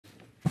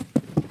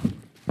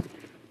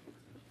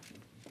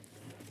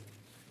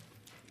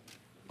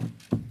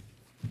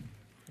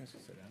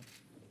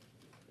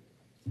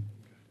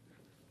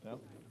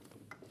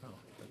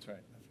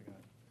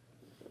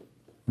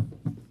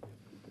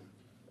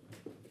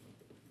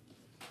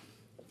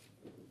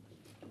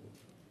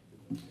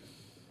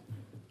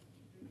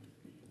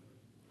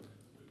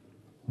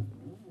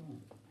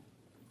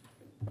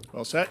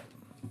All set?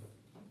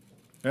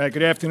 All right,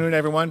 good afternoon,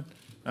 everyone.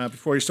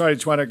 Before we start, I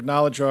just want to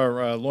acknowledge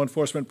our law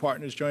enforcement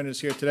partners joining us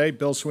here today.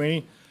 Bill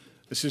Sweeney,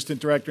 Assistant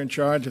Director in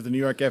charge of the New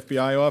York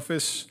FBI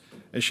office.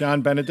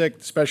 Sean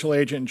Benedict, Special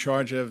Agent in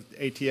charge of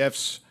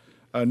ATF's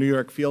New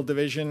York Field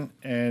Division.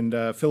 And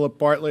Philip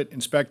Bartlett,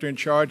 Inspector in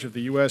charge of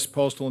the U.S.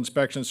 Postal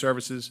Inspection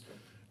Services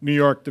New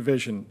York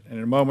Division. And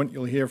in a moment,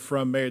 you'll hear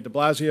from Mayor de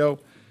Blasio,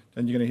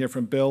 then you're going to hear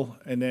from Bill,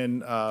 and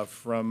then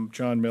from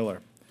John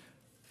Miller.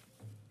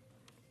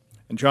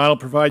 And John will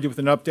provide you with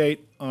an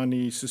update on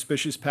the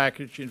suspicious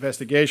package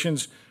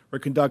investigations we're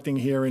conducting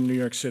here in New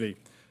York City.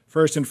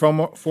 First and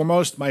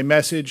foremost, my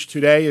message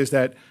today is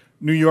that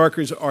New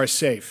Yorkers are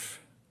safe.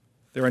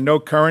 There are no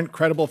current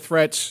credible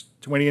threats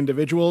to any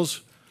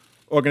individuals,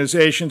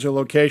 organizations, or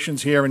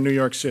locations here in New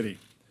York City.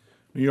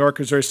 New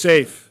Yorkers are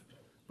safe,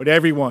 but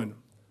everyone,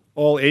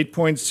 all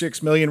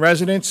 8.6 million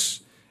residents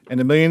and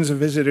the millions of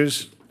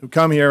visitors who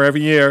come here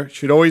every year,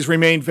 should always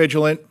remain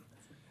vigilant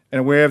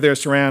and aware of their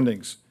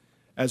surroundings.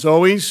 As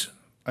always,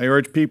 I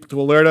urge people to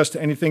alert us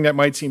to anything that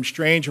might seem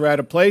strange or out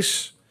of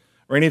place,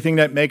 or anything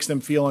that makes them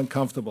feel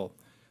uncomfortable.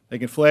 They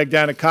can flag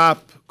down a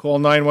cop, call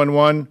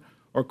 911,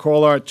 or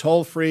call our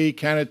toll-free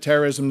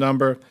counterterrorism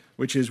number,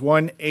 which is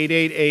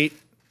 1-888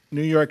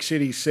 New York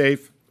City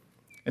Safe.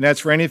 And that's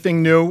for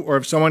anything new, or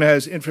if someone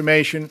has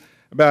information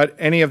about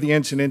any of the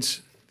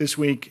incidents this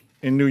week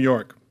in New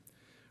York.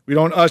 We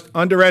don't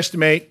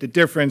underestimate the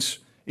difference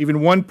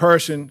even one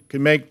person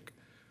can make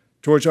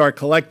towards our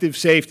collective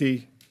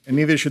safety, and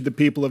neither should the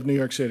people of New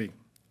York City.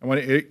 I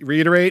want to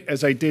reiterate,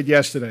 as I did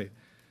yesterday,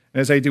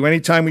 and as I do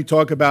anytime we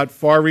talk about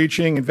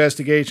far-reaching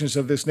investigations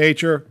of this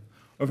nature,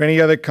 or of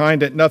any other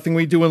kind, that nothing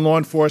we do in law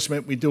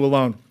enforcement we do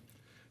alone.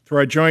 Through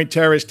our Joint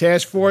Terrorist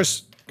Task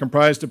Force,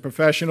 comprised of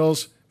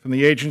professionals from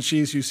the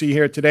agencies you see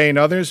here today and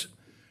others,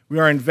 we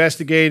are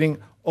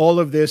investigating all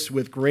of this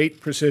with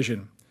great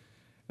precision.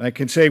 And I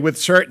can say with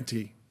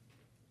certainty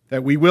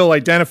that we will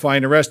identify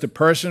and arrest a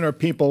person or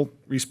people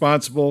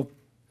responsible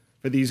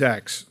for these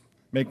acts.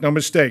 Make no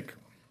mistake,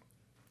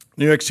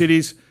 New York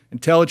City's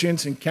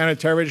intelligence and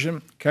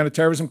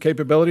counterterrorism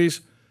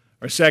capabilities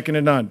are second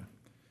to none.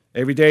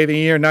 Every day of the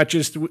year, not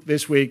just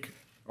this week,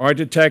 our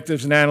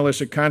detectives and analysts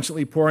are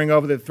constantly poring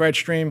over the threat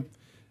stream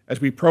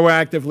as we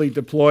proactively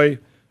deploy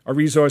our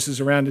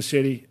resources around the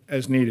city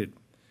as needed.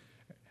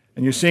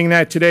 And you're seeing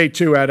that today,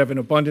 too, out of an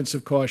abundance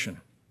of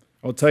caution.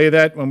 I'll tell you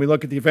that when we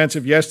look at the events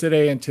of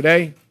yesterday and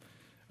today,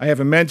 I have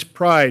immense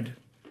pride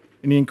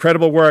in the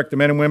incredible work the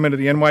men and women of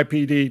the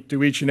NYPD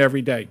do each and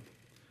every day,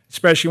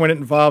 especially when it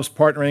involves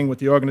partnering with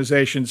the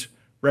organizations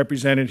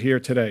represented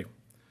here today.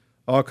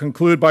 I'll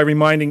conclude by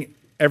reminding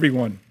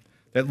everyone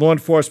that law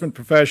enforcement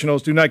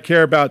professionals do not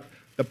care about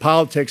the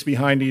politics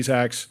behind these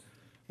acts.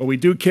 What we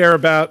do care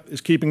about is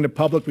keeping the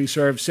public we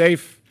serve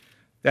safe.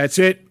 That's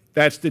it.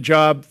 That's the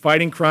job,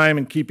 fighting crime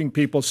and keeping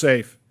people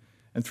safe.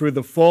 And through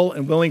the full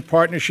and willing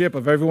partnership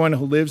of everyone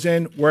who lives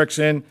in, works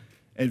in,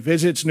 and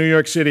visits New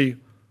York City,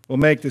 will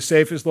make the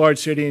safest large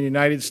city in the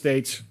United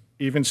States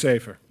even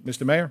safer.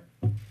 Mr. Mayor?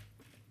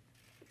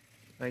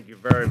 Thank you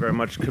very, very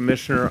much,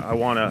 Commissioner. I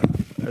want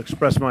to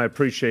express my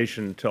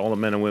appreciation to all the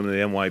men and women of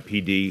the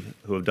NYPD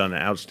who have done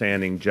an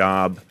outstanding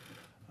job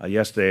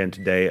yesterday and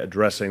today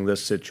addressing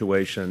this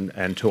situation,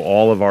 and to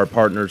all of our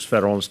partners,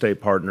 federal and state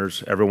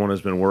partners. Everyone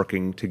has been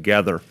working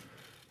together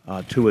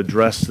to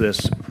address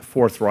this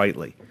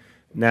forthrightly.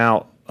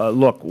 Now,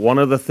 look, one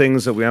of the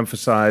things that we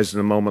emphasize in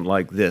a moment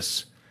like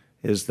this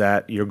is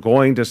that you're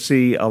going to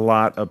see a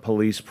lot of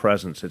police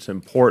presence. It's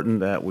important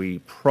that we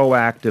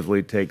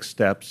proactively take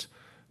steps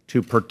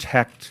to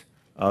protect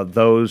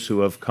those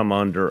who have come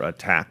under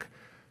attack.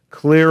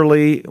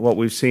 Clearly, what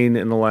we've seen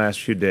in the last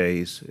few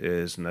days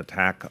is an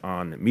attack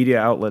on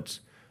media outlets,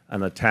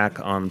 an attack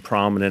on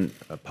prominent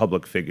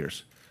public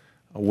figures.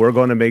 We're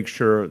going to make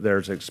sure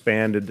there's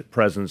expanded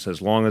presence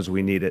as long as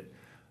we need it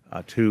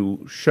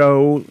to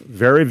show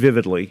very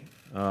vividly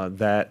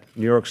that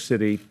New York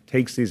City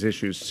takes these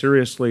issues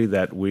seriously,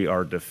 that we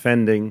are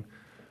defending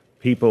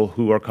people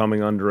who are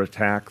coming under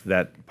attack,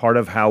 that part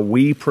of how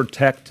we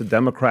protect the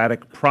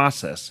democratic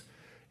process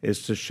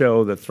is to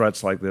show that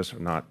threats like this are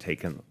not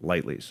taken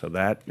lightly. So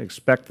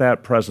expect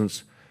that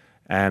presence,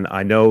 and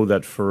I know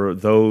that for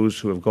those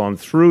who have gone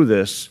through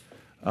this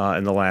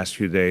in the last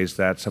few days,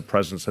 that's a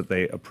presence that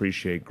they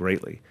appreciate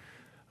greatly.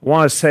 I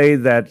want to say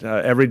that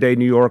everyday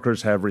New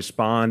Yorkers have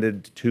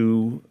responded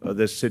to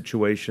this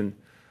situation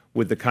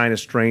with the kind of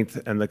strength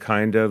and the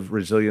kind of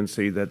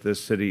resiliency that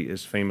this city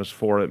is famous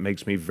for. It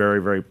makes me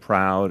very, very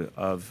proud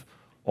of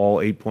all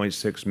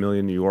 8.6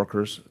 million New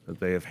Yorkers,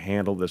 that they have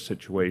handled this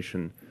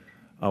situation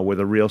with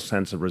a real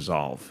sense of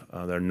resolve.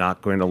 They're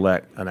not going to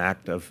let an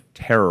act of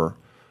terror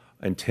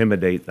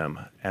intimidate them.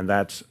 And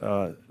that's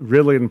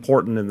really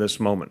important in this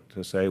moment,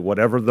 to say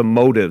whatever the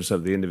motives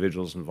of the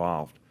individuals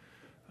involved,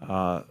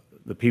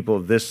 the people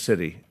of this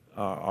city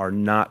are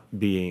not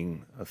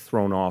being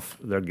thrown off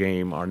their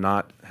game, are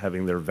not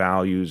having their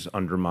values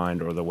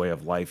undermined or their way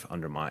of life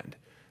undermined.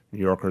 New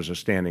Yorkers are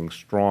standing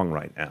strong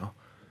right now.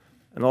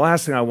 And the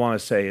last thing I want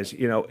to say is,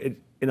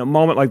 in a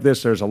moment like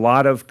this, there's a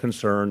lot of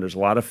concern, there's a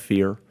lot of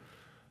fear.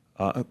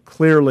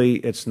 Clearly,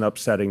 it's an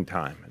upsetting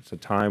time. It's a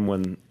time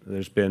when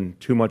there's been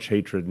too much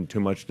hatred and too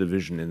much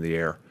division in the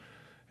air.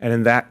 And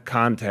in that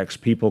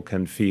context, people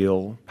can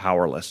feel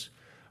powerless.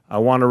 I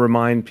want to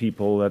remind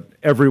people that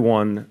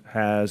everyone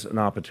has an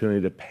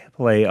opportunity to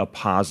play a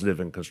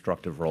positive and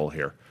constructive role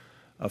here.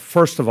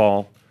 First of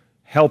all,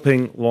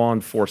 helping law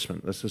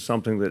enforcement. This is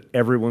something that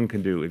everyone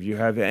can do. If you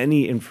have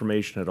any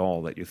information at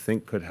all that you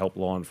think could help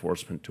law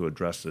enforcement to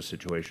address this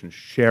situation,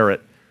 share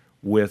it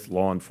with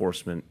law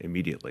enforcement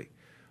immediately.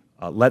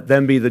 Let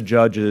them be the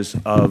judges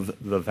of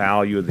the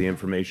value of the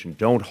information.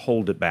 Don't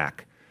hold it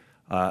back.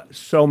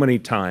 So many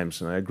times,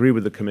 and I agree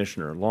with the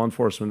Commissioner, law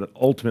enforcement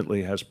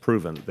ultimately has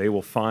proven that they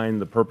will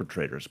find the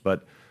perpetrators,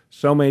 but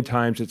so many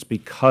times it's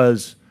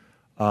because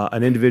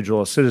an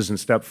individual, a citizen,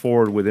 stepped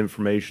forward with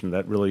information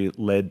that really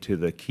led to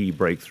the key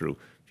breakthrough.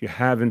 If you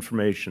have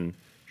information,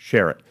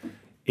 share it.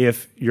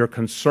 If you're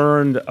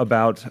concerned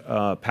about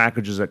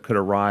packages that could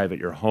arrive at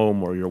your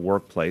home or your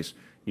workplace,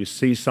 you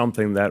see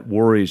something that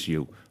worries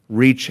you,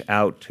 reach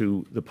out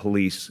to the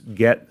police,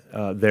 get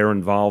their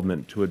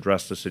involvement to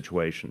address the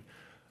situation.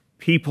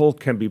 People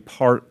can be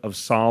part of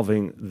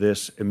solving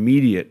this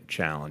immediate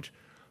challenge,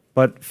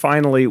 but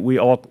finally, we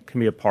all can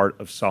be a part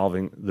of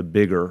solving the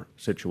bigger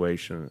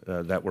situation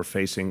that we're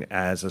facing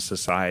as a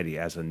society,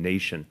 as a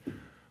nation.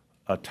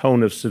 A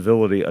tone of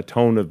civility, a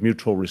tone of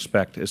mutual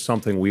respect is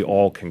something we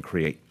all can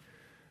create.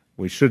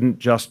 We shouldn't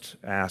just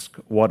ask,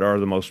 what are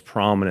the most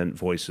prominent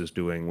voices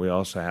doing? We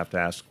also have to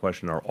ask the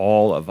question, are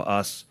all of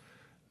us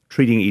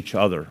treating each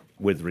other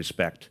with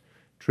respect,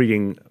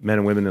 treating men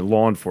and women in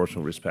law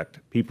enforcement with respect,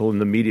 people in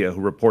the media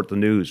who report the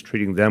news,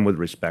 treating them with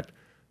respect.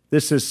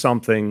 This is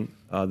something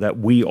that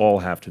we all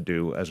have to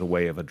do as a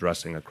way of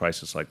addressing a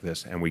crisis like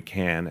this, and we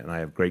can, and I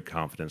have great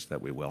confidence that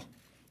we will.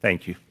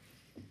 Thank you.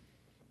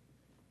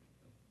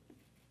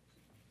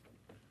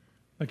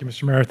 Thank you,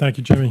 Mr. Mayor. Thank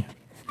you, Jimmy.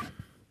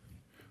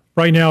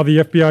 Right now, the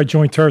FBI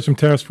Joint Terrorism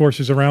Task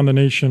Forces around the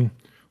nation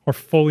are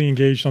fully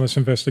engaged on this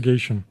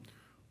investigation.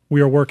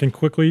 We are working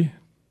quickly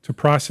to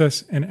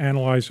process and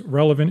analyze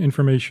relevant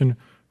information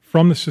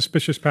from the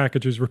suspicious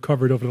packages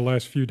recovered over the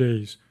last few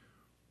days.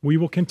 We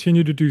will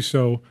continue to do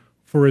so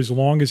for as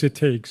long as it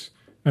takes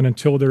and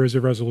until there is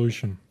a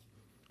resolution.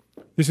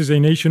 This is a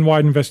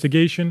nationwide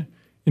investigation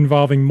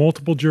involving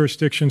multiple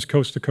jurisdictions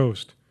coast to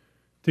coast.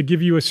 To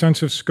give you a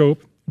sense of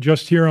scope,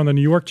 just here on the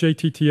New York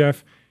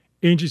JTTF,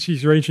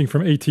 agencies ranging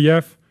from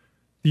ATF,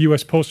 the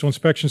U.S. Postal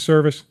Inspection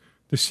Service,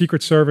 the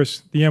Secret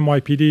Service, the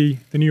NYPD,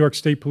 the New York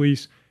State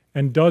Police,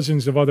 and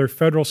dozens of other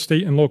federal,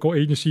 state, and local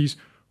agencies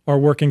are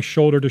working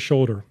shoulder to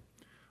shoulder.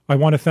 I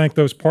want to thank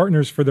those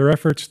partners for their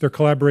efforts, their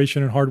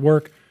collaboration, and hard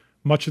work.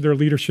 Much of their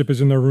leadership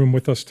is in their room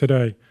with us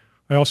today.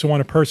 I also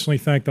want to personally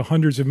thank the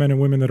hundreds of men and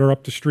women that are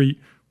up the street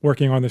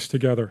working on this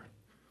together.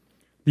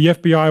 The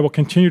FBI will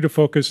continue to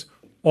focus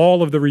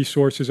all of the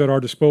resources at our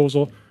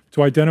disposal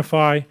to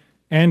identify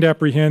and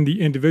apprehend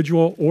the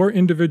individual or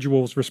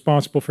individuals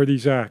responsible for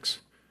these acts.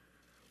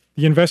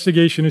 The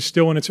investigation is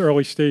still in its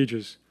early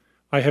stages.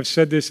 I have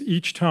said this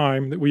each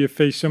time that we have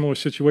faced similar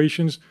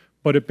situations,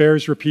 but it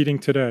bears repeating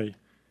today.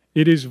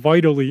 It is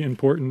vitally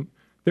important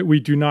that we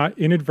do not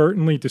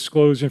inadvertently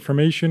disclose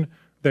information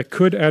that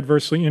could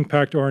adversely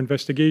impact our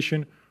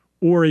investigation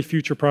or a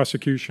future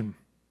prosecution.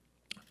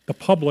 The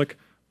public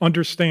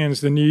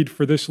understands the need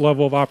for this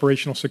level of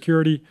operational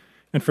security,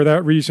 and for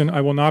that reason,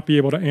 I will not be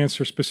able to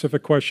answer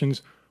specific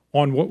questions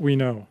on what we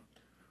know.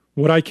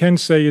 What I can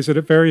say is that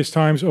at various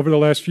times over the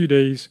last few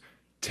days,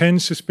 10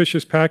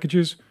 suspicious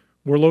packages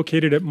were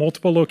located at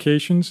multiple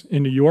locations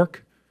in New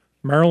York,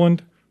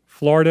 Maryland,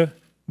 Florida,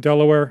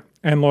 Delaware,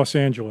 and Los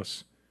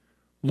Angeles.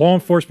 Law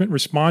enforcement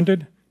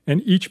responded,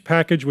 and each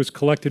package was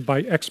collected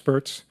by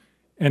experts,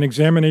 and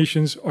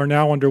examinations are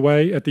now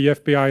underway at the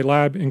FBI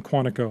lab in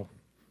Quantico.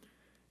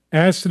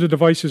 As to the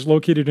devices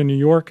located in New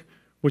York,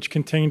 which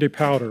contained a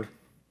powder,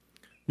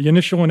 the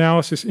initial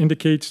analysis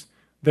indicates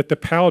that the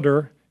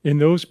powder in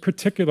those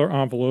particular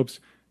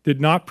envelopes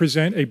did not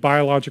present a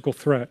biological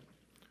threat.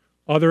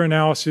 Other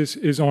analysis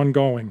is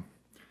ongoing.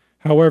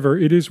 However,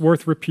 it is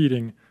worth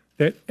repeating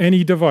that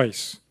any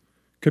device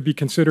could be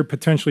considered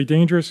potentially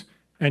dangerous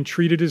and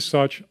treated as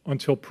such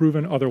until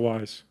proven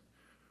otherwise.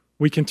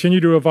 We continue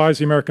to advise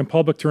the American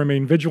public to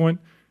remain vigilant,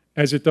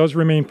 as it does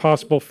remain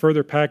possible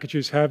further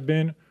packages have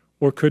been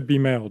or could be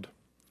mailed.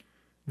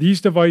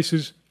 These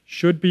devices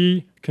should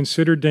be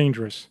considered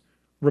dangerous.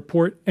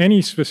 Report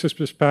any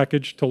suspicious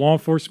package to law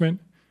enforcement,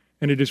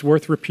 and it is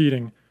worth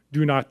repeating,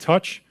 do not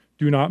touch,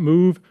 do not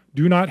move,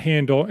 do not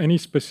handle any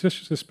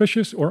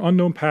suspicious or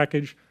unknown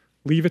package.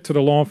 Leave it to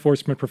the law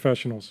enforcement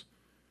professionals.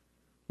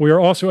 We are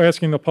also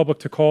asking the public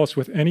to call us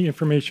with any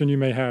information you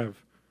may have.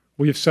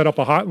 We have set up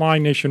a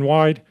hotline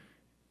nationwide.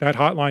 That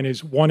hotline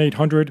is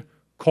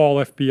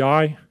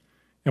 1-800-CALL-FBI,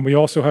 and we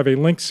also have a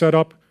link set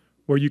up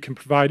where you can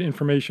provide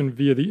information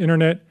via the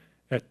internet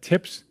at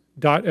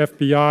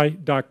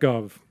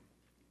tips.fbi.gov.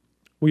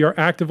 We are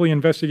actively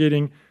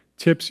investigating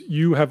tips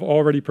you have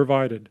already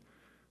provided.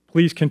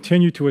 Please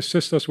continue to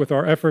assist us with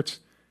our efforts.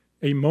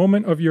 A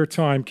moment of your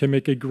time can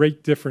make a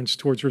great difference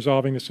towards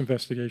resolving this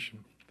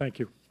investigation. Thank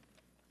you.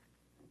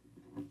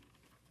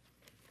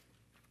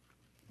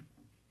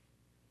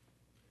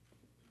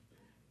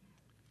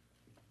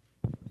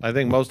 I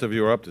think most of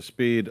you are up to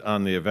speed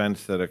on the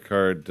events that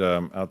occurred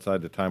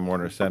outside the Time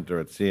Warner Center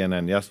at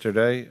CNN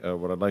yesterday.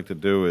 What I'd like to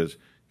do is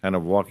kind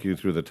of walk you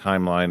through the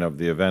timeline of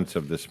the events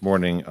of this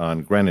morning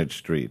on Greenwich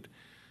Street.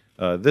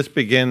 This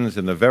begins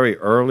in the very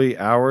early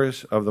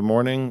hours of the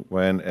morning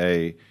when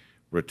a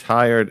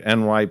retired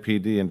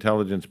NYPD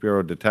Intelligence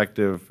Bureau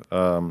detective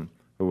who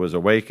was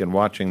awake and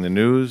watching the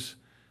news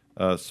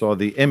saw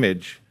the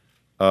image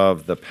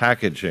of the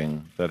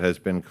packaging that has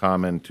been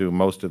common to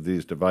most of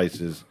these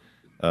devices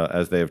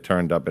as they have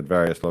turned up at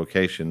various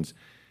locations.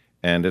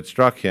 And it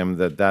struck him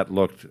that that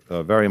looked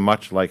very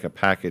much like a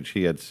package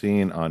he had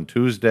seen on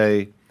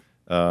Tuesday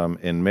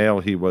in mail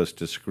he was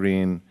to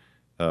screen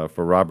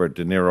for Robert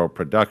De Niro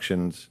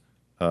Productions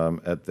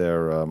at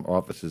their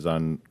offices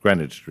on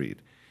Greenwich Street.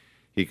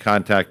 He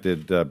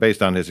contacted,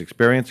 based on his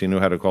experience, he knew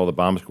how to call the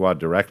bomb squad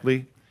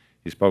directly.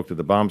 He spoke to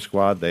the bomb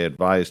squad. They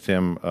advised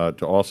him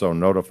to also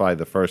notify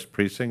the 1st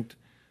Precinct,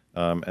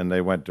 and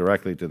they went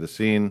directly to the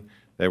scene.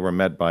 They were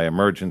met by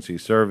emergency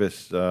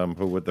service,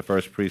 who with the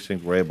 1st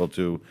Precinct were able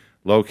to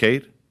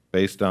locate,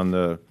 based on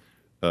the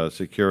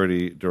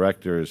security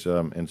director's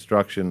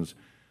instructions,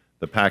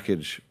 the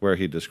package where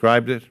he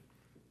described it.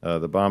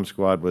 The bomb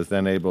squad was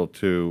then able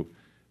to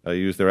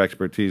use their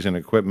expertise and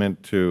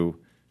equipment to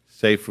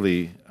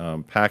safely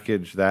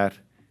package that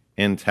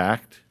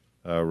intact,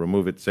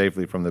 remove it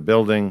safely from the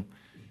building,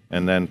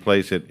 and then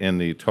place it in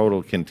the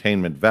total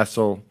containment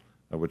vessel,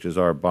 which is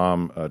our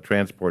bomb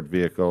transport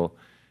vehicle,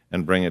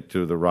 and bring it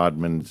to the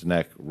Rodman's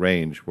Neck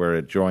range, where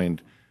it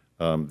joined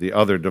the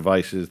other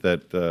devices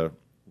that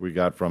we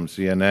got from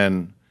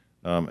CNN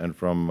and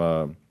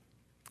from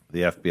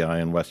the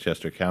FBI and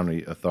Westchester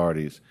County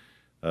authorities.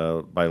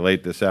 By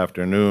late this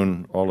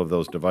afternoon, all of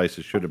those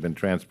devices should have been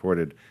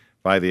transported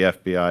by the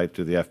FBI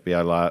to the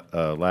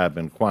FBI lab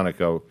in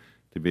Quantico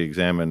to be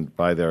examined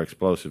by their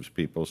explosives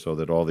people so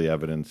that all the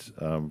evidence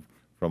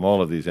from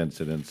all of these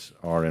incidents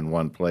are in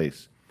one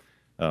place.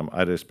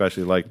 I'd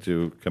especially like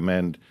to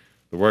commend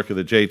the work of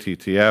the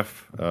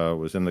JTTF.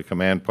 Was in the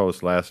command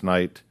post last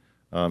night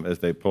as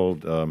they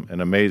pulled an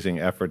amazing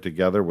effort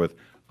together with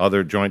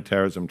other joint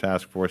terrorism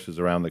task forces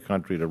around the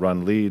country to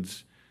run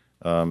leads,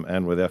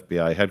 and with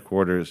FBI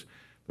headquarters,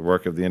 the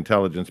work of the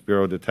Intelligence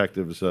Bureau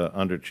detectives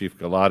under Chief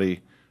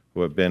Galati,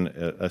 who have been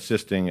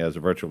assisting as a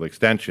virtual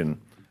extension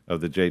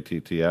of the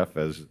JTTF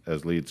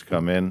as leads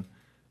come in,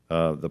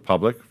 the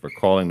public for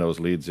calling those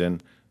leads in,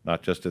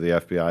 not just to the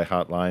FBI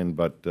hotline,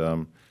 but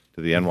to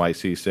the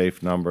NYC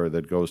safe number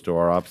that goes to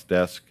our ops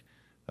desk.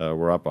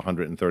 We're up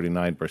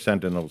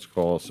 139% in those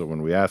calls, so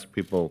when we ask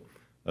people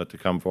to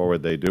come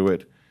forward, they do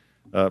it.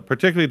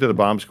 Particularly to the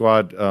bomb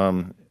squad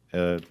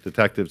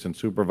detectives and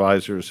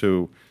supervisors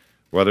who,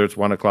 whether it's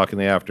 1 o'clock in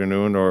the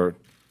afternoon or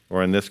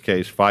in this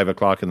case 5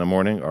 o'clock in the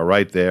morning, are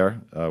right there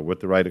with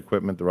the right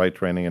equipment, the right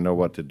training, and know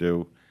what to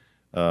do.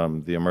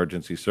 The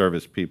emergency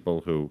service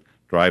people who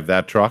drive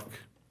that truck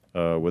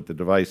with the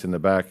device in the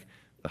back,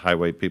 the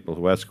highway people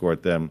who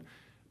escort them,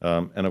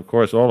 and of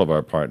course all of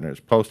our partners,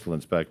 postal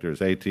inspectors,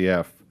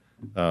 ATF,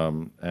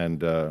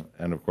 and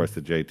of course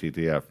the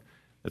JTTF.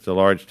 It's a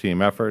large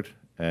team effort,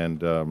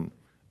 and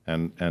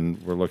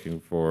we're looking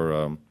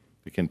for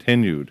the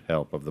continued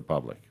help of the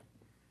public.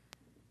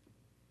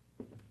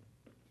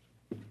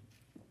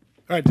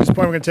 All right, at this point,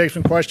 we're going to take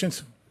some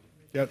questions.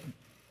 Yep,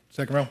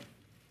 second row.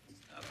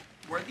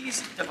 Were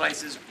these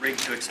devices rigged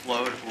to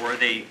explode, or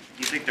do you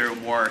think they're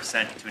more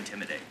sent to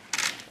intimidate?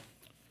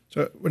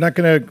 So we're not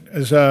going to,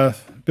 as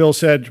Bill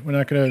said, we're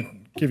not going to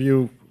give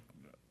you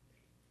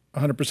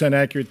 100%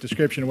 accurate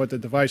description of what the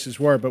devices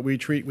were, but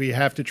we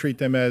have to treat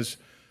them as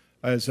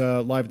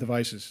live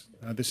devices.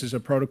 This is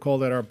a protocol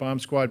that our bomb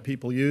squad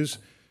people use,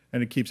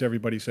 and it keeps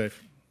everybody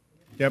safe.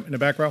 Yep, in the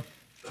back row.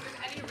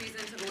 Any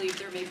reason to believe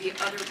there may be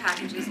other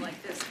packages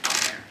like this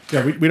out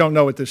there? Yeah, we don't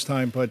know at this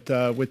time, but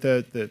with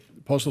the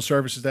postal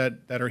services that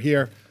are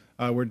here,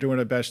 we're doing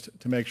our best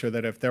to make sure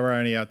that if there are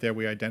any out there,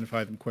 we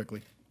identify them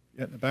quickly.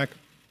 Yeah, in the back.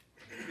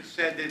 You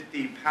said that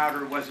the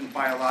powder wasn't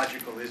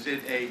biological. Is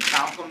it a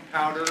talcum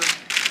powder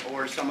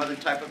or some other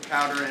type of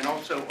powder? And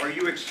also, are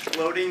you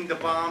exploding the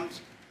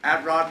bombs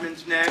at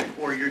Rodman's Neck,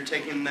 or you're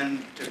taking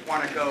them to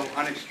Quantico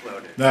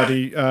unexploded?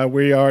 No,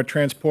 we are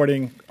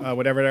transporting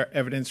whatever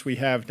evidence we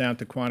have down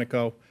to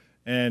Quantico.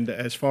 And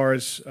as far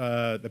as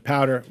the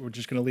powder, we're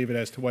just going to leave it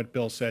as to what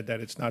Bill said, that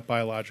it's not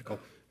biological.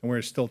 And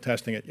we're still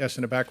testing it. Yes,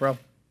 in the back row?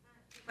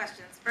 Two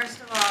questions.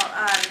 First of all,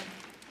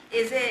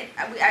 is it,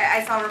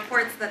 I saw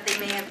reports that they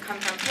may have come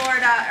from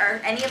Florida,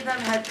 or any of them,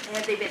 had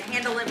they been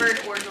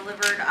hand-delivered or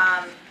delivered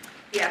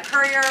via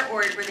courier,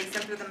 or were they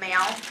sent through the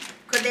mail?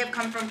 Could they have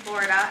come from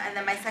Florida? And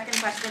then my second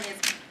question is,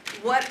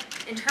 what,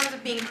 in terms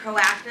of being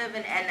proactive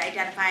and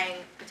identifying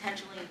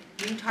potentially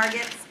new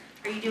targets,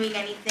 are you doing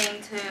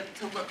anything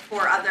to look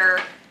for other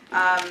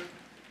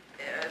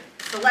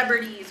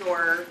celebrities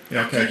or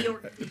Okay. media.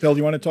 Bill, do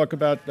you want to talk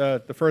about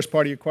the first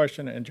part of your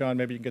question? And John,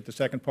 maybe you can get the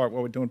second part,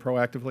 what we're doing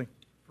proactively?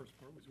 First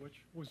part was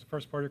which? What was the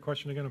first part of your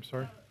question again? I'm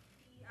sorry.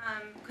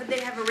 Could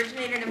they have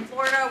originated in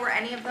Florida? Were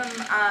any of them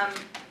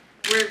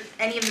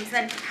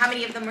sent? How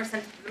many of them were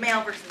sent to the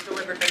mail versus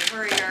delivered by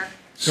courier?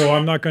 So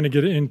I'm not going to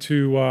get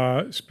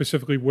into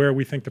specifically where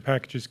we think the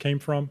packages came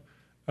from.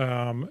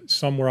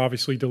 Some were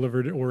obviously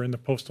delivered or in the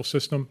postal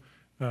system.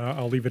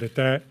 I'll leave it at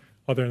that.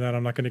 Other than that,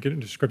 I'm not going to get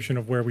into a description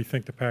of where we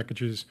think the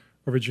packages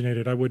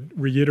originated. I would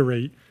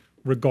reiterate,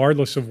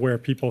 regardless of where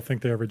people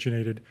think they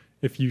originated,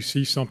 if you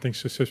see something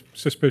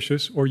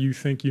suspicious or you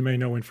think you may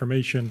know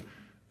information,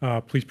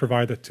 please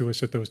provide that to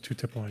us at those two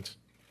tip lines.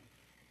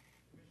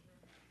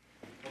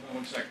 Hold on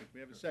one second. We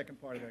have a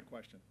second part of that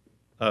question.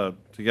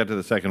 To get to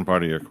the second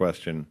part of your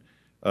question,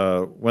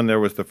 when there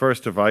was the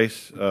first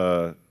device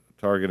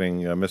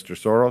targeting Mr.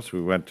 Soros,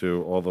 we went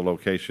to all the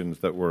locations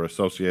that were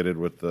associated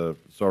with the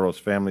Soros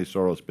family,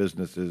 Soros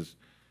businesses,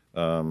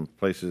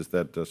 places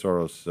that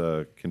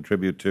Soros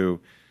contribute to.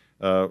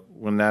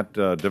 When that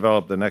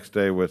developed the next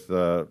day with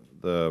the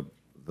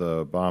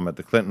bomb at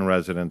the Clinton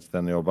residence,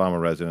 then the Obama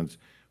residence,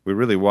 we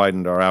really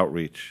widened our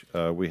outreach.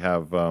 We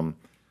have a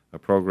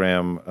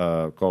program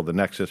called the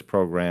Nexus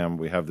program.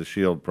 We have the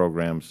SHIELD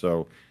program.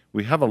 So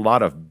we have a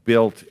lot of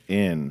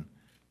built-in,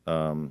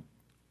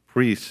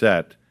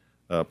 preset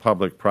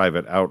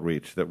public-private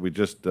outreach that we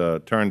just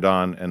turned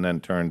on and then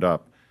turned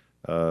up.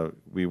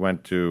 We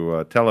went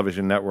to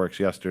television networks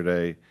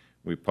yesterday.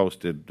 We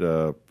posted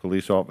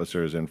police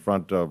officers in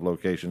front of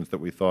locations that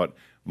we thought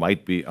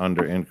might be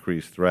under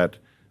increased threat.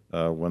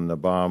 When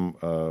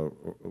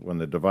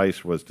the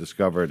device was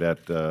discovered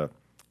at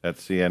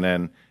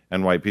CNN,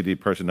 NYPD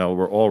personnel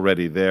were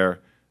already there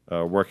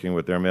working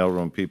with their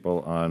mailroom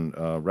people on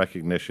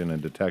recognition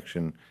and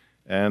detection,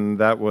 and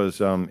that was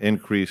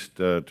increased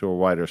to a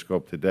wider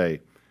scope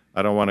today.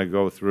 I don't want to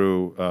go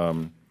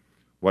through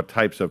what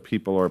types of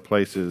people or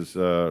places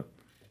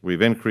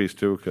we've increased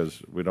to,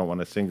 because we don't want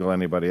to single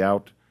anybody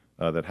out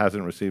that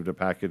hasn't received a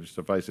package.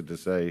 Suffice it to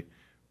say,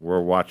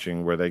 we're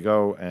watching where they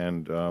go,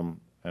 and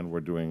we're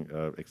doing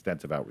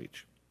extensive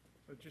outreach.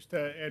 Just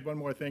to add one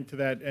more thing to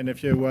that, and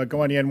if you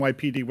go on the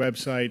NYPD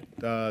website,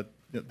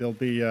 there'll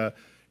be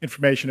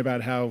information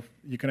about how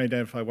you can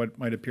identify what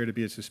might appear to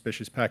be a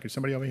suspicious package.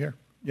 Somebody over here?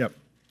 Yep.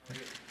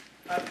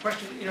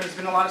 Question, there's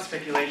been a lot of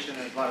speculation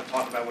and a lot of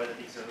talk about whether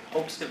these are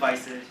hoax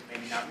devices,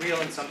 maybe not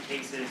real in some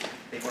cases,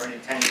 they weren't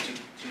intended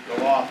to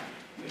go off.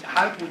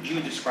 How would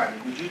you describe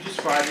it? Would you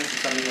describe it as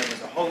something that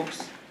was a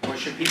hoax, or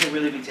should people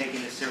really be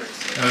taking this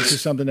seriously? This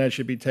is something that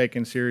should be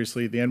taken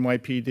seriously. The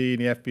NYPD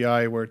and the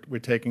FBI, we're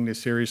taking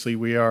this seriously.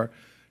 We are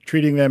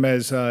treating them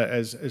as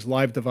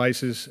live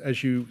devices.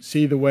 As you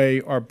see the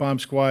way our bomb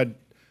squad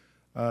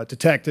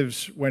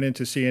detectives went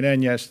into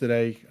CNN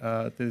yesterday,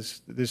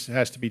 this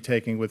has to be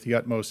taken with the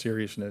utmost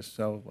seriousness.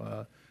 So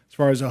as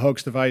far as a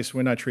hoax device,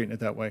 we're not treating it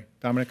that way.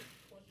 Dominic?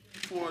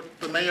 For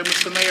the mayor,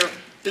 Mr. Mayor,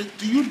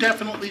 do you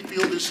definitely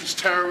feel this is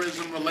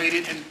terrorism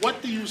related, and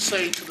what do you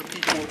say to the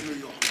people of New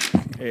York?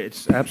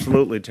 It's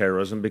absolutely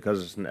terrorism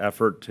because it's an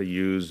effort to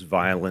use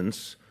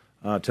violence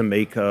to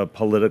make a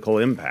political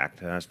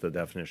impact. That's the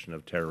definition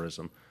of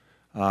terrorism.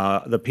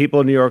 The people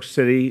of New York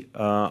City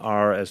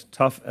are as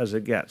tough as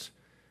it gets.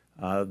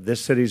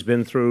 This city's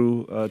been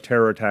through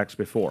terror attacks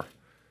before.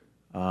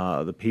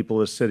 The people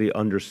of the city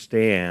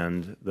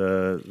understand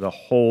the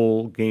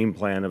whole game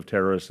plan of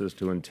terrorists is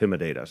to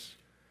intimidate us.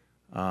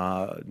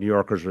 New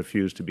Yorkers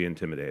refuse to be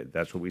intimidated.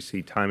 That's what we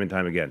see time and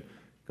time again.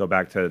 Go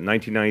back to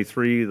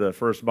 1993, the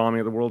first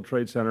bombing of the World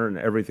Trade Center, and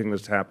everything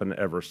that's happened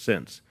ever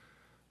since.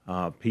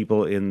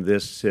 People in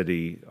this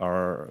city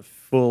are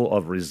full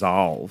of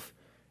resolve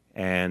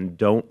and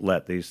don't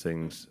let these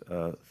things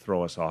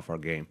throw us off our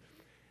game.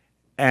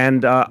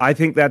 And I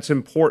think that's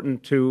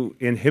important to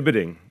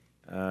inhibiting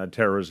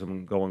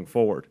terrorism going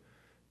forward,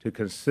 to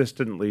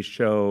consistently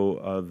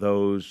show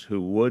those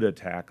who would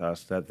attack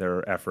us that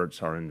their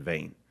efforts are in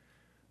vain.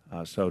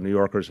 So New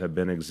Yorkers have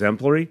been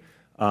exemplary.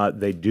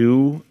 They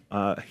do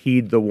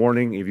heed the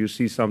warning, if you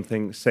see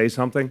something, say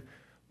something.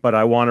 But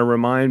I want to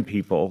remind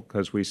people,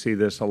 because we see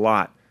this a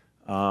lot,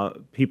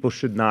 people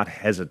should not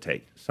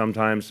hesitate.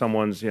 Sometimes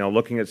someone's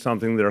looking at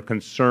something, they're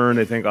concerned,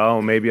 they think,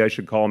 oh, maybe I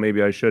should call,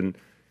 maybe I shouldn't.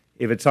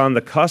 If it's on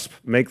the cusp,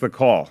 make the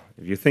call.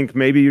 If you think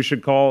maybe you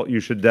should call,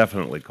 you should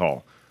definitely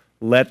call.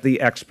 Let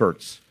the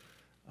experts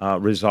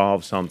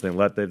resolve something.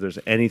 If there's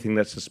anything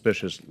that's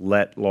suspicious,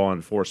 let law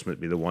enforcement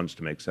be the ones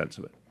to make sense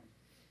of it.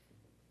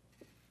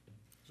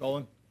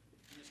 Zolan?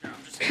 I'm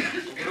just a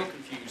little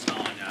confused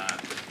on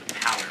the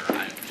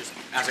powder. Just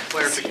as a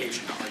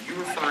clarification, are you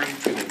referring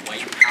to the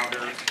white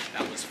powder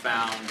that was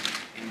found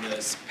in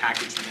this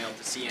package mailed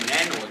to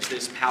CNN, or is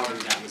this powder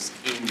that was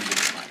in the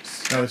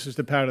device? No, this is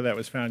the powder that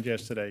was found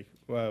yesterday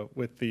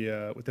with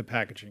the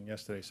packaging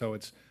yesterday. So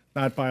it's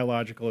not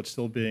biological. It's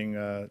still being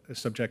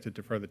subjected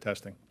to further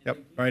testing. Yep,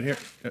 right here.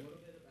 Yep.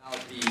 About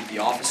the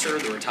officer,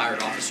 the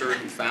retired officer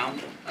who found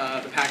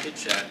the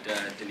package at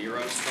De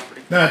Niro's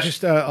property? No,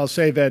 just I'll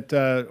say that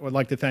I would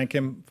like to thank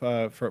him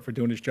for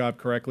doing his job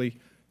correctly.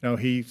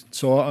 he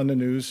saw on the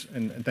news,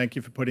 and thank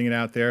you for putting it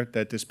out there,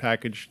 that this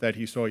package that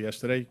he saw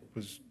yesterday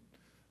was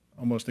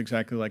almost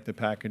exactly like the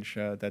package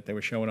that they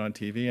were showing on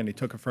TV, and he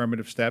took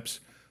affirmative steps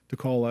to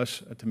call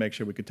us to make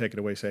sure we could take it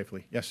away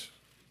safely. Yes?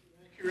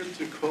 Accurate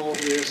to call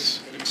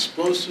this an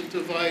explosive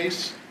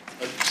device,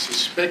 a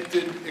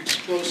suspected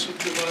explosive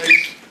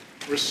device,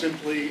 or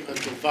simply a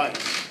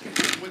device?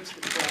 What's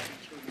the proper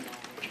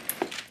terminology?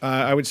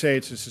 I would say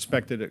it's a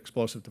suspected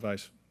explosive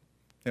device.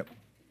 Yep.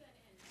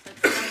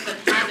 But some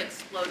of them have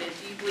exploded.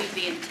 Do you believe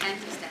the intent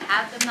is to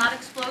have them not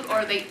explode, or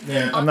are they?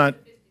 Yeah,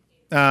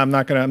 I'm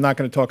not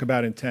gonna talk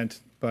about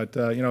intent, but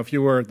if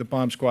you were the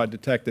bomb squad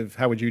detective,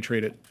 how would you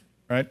treat it?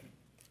 Right?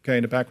 Okay,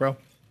 in the back row.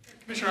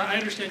 Commissioner, I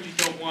understand you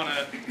don't want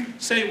to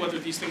say whether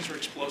these things are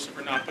explosive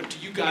or not, but do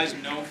you guys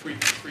know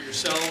for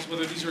yourselves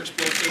whether these are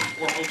explosive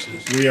or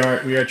hoaxes? We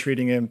are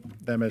treating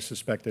them as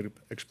suspected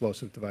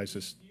explosive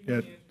devices.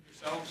 Yeah.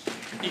 Yourselves,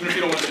 even if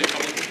you don't want to say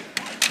publicly?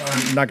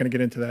 I'm not going to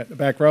get into that. The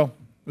back row. It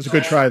was a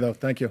good try, though.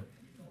 Thank you.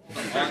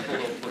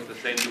 Look the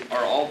same.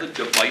 Are all the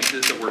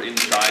devices that were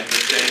inside the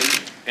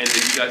same? And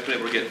have you guys been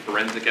able to get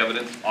forensic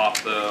evidence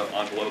off the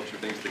envelopes or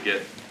things to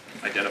get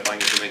identifying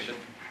information?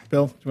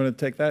 Bill, do you want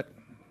to take that?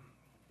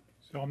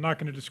 So I'm not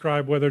going to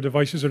describe whether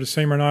devices are the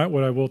same or not.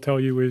 What I will tell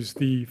you is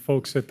the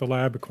folks at the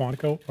lab at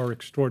Quantico are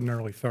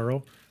extraordinarily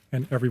thorough,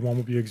 and everyone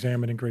will be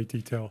examined in great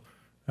detail,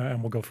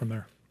 and we'll go from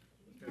there.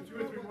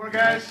 Two or three more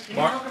guys.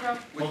 Mark,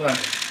 hold on.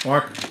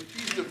 Mark. With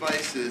these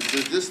devices,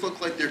 does this look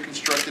like they're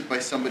constructed by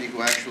somebody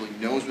who actually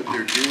knows what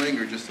they're doing,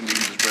 or just somebody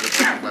who just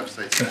read about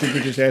the website? I think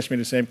you just asked me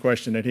the same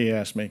question that he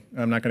asked me.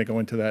 I'm not going to go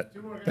into that.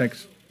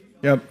 Thanks.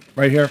 Yep,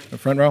 right here, the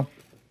front row.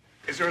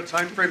 Is there a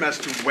time frame as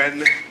to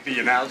when the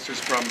analysis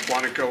from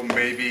Quantico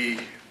may be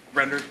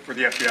rendered for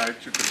the FBI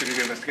to continue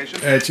the investigation?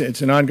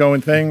 It's an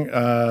ongoing thing.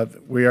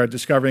 We are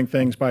discovering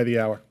things by the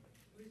hour.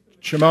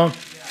 Shimon?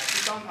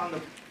 I'll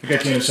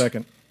get to you in a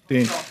second.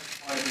 Dean?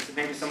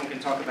 Maybe someone can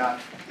talk about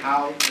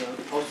how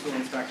the postal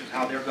inspectors,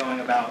 how they're going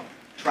about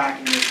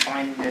tracking this,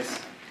 finding this.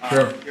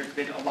 Sure. There's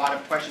been a lot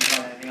of questions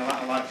on it. I think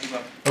a lot of people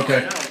have.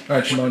 Okay. All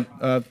right, Shimon.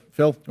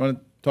 Phil, you want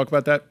to talk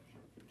about that?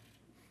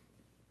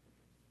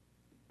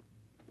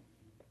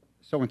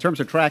 So in terms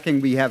of tracking,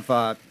 we have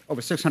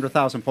over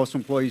 600,000 postal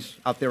employees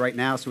out there right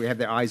now, so we have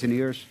their eyes and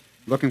ears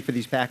looking for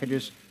these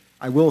packages.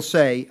 I will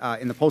say,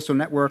 in the postal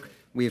network,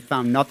 we have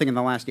found nothing in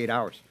the last 8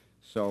 hours.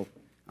 So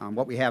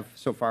what we have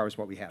so far is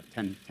what we have,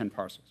 10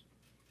 parcels.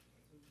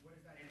 What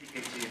does that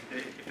indicate to you,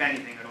 if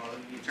anything at all,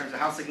 in terms of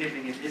how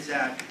significant is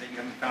that you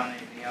haven't found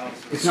anything else?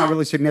 It's not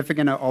really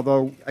significant,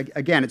 although,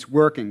 again, it's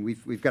working.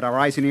 We've got our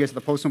eyes and ears of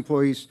the postal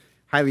employees,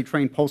 highly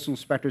trained postal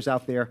inspectors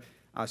out there,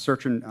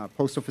 searching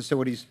postal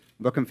facilities,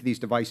 looking for these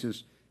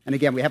devices. And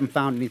again, we haven't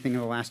found anything in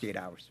the last 8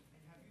 hours.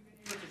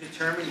 Have you been able to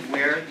determine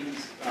where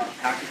these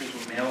packages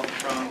were mailed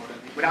from?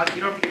 Or without,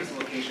 you don't have to give us a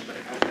location, but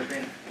has there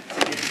been a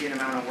significant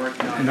amount of work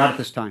done? Not at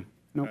this time.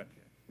 No. Right.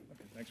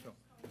 Okay, thanks, Phil.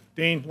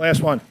 Dean,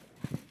 last one.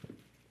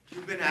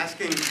 You've been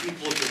asking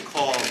people to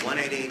call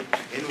 188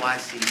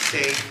 NYC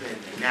SAFE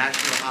and the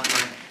national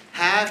hotline.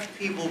 Have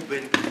people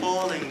been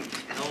calling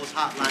those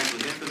hotlines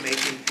with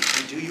information,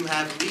 and do you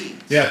have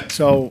leads? Yeah,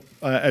 so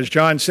as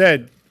John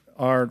said,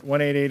 our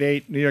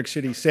 1888 New York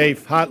City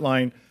SAFE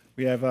hotline,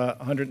 we have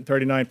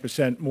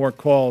 139% more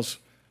calls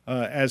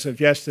as of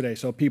yesterday.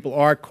 So people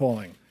are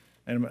calling.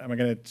 And am I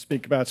going to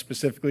speak about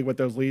specifically what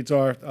those leads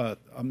are?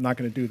 I'm not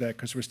going to do that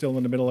because we're still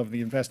in the middle of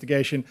the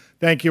investigation.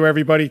 Thank you,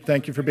 everybody.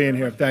 Thank you for being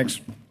here. Thanks.